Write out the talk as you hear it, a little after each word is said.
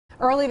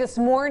Early this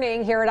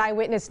morning here at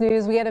Eyewitness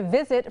News, we had a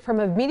visit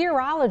from a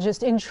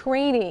meteorologist in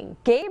training.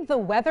 Gabe the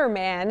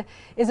weatherman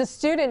is a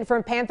student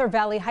from Panther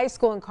Valley High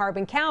School in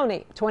Carbon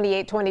County.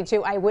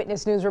 2822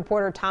 Eyewitness News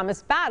reporter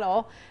Thomas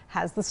Battle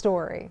has the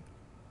story.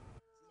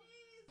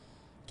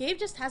 Gabe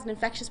just has an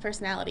infectious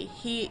personality.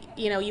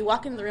 You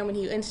walk into the room and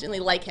you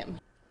instantly like him.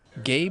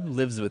 Gabe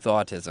lives with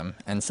autism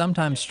and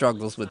sometimes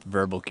struggles with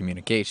verbal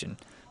communication,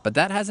 but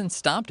that hasn't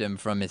stopped him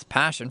from his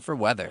passion for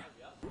weather.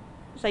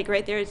 It's like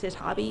right there is his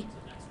hobby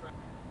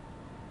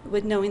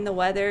with knowing the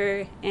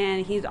weather,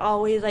 and he's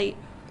always like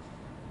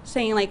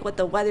saying like what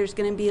the weather's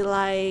gonna be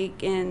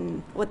like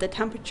and what the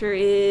temperature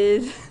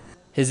is.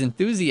 His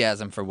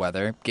enthusiasm for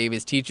weather gave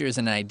his teachers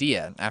an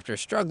idea after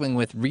struggling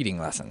with reading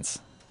lessons.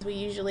 We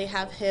usually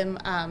have him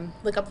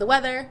look up the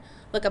weather,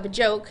 look up a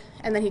joke,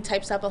 and then he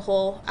types up a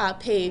whole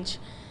page,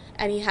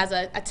 and he has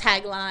a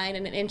tagline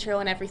and an intro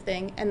and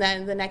everything, and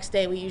then the next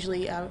day we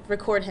usually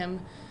record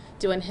him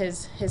doing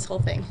his whole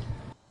thing.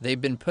 They've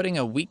been putting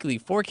a weekly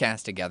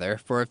forecast together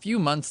for a few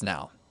months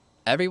now.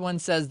 Everyone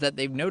says that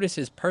they've noticed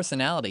his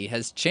personality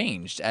has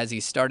changed as he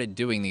started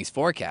doing these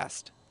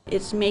forecasts.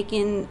 It's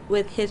making,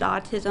 with his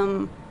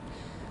autism,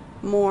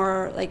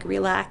 more like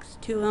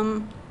relaxed to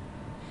him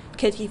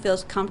because he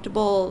feels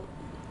comfortable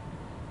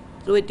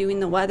with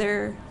doing the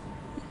weather.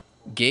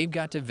 Gabe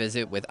got to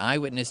visit with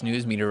Eyewitness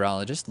News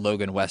meteorologist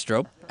Logan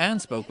Westrop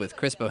and spoke with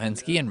Chris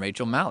Bohinski and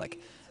Rachel Malik,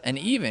 and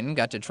even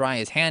got to try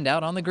his hand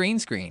out on the green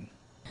screen.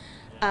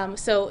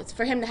 So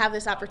for him to have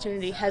this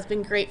opportunity has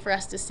been great for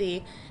us to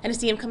see, and to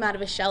see him come out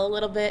of his shell a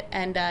little bit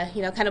and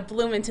kind of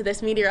bloom into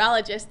this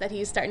meteorologist that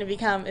he's starting to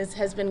become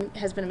has been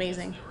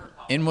amazing.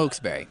 In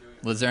Wilkes-Barre,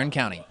 Luzerne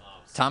County,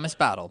 Thomas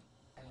Battle.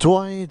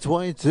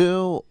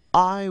 2022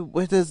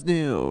 Eyewitness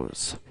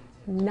News.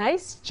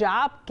 Nice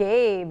job,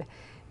 Gabe.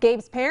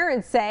 Gabe's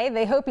parents say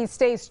they hope he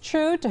stays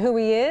true to who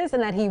he is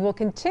and that he will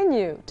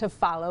continue to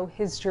follow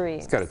his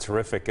dreams. He's got a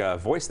terrific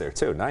voice there,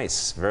 too.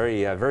 Nice.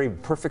 Very, very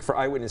perfect for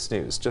Eyewitness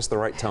News. Just the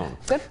right tone.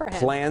 Good for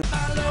him.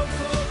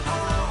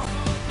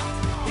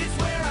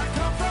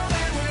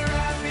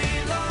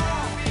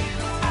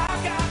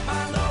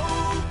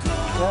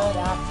 Good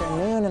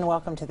afternoon and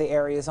welcome to the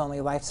area's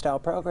only lifestyle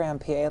program,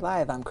 PA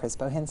Live. I'm Chris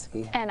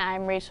Bohinski. And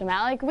I'm Rachel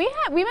Malik. We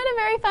met a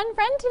very fun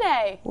friend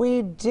today.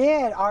 We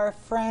did. Our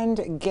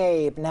friend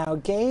Gabe. Now,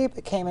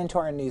 Gabe came into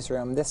our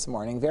newsroom this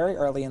morning, very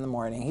early in the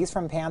morning. He's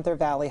from Panther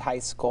Valley High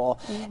School,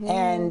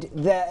 and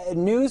the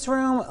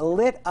newsroom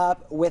lit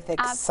up with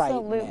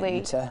excitement.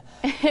 Absolutely.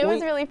 It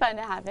was really fun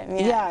to have him.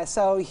 Yeah,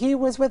 so he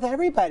was with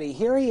everybody.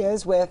 Here he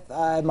is with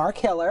Mark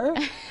Hiller.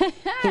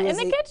 In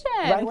the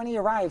kitchen. Right when he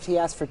arrived, he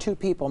asked for two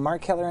people,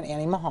 Mark Hiller and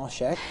Annie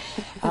Mahalchik.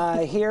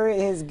 Here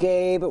is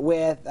Gabe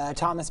with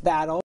Thomas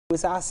Battle,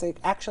 who's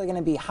actually going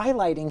to be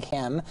highlighting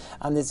him,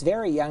 this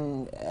very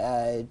young,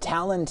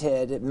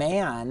 talented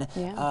man,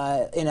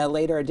 in a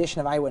later edition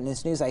of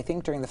Eyewitness News, I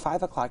think during the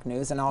 5 o'clock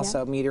news, and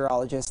also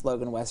meteorologist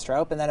Logan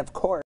Westrop. And then, of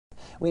course,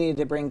 we needed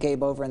to bring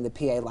Gabe over in the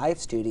PA Live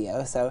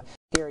studio. So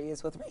here he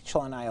is with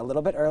Rachel and I a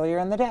little bit earlier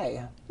in the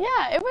day.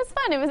 Yeah, it was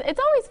fun. It's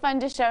always fun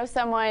to show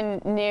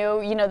someone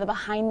new, the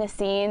behind the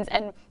scenes,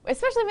 and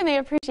especially when they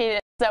appreciate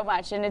it so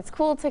much. And it's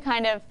cool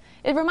to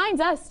it reminds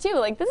us too,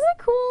 like, this is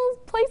a cool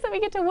place that we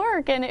get to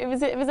work, and it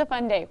was a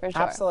fun day for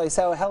sure. Absolutely.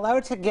 So hello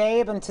to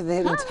Gabe and to the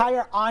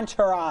entire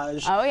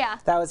entourage. Oh yeah.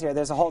 That was here.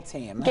 There's a whole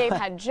team. Gabe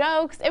had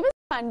jokes. It was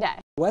a fun day.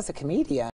 He was a comedian.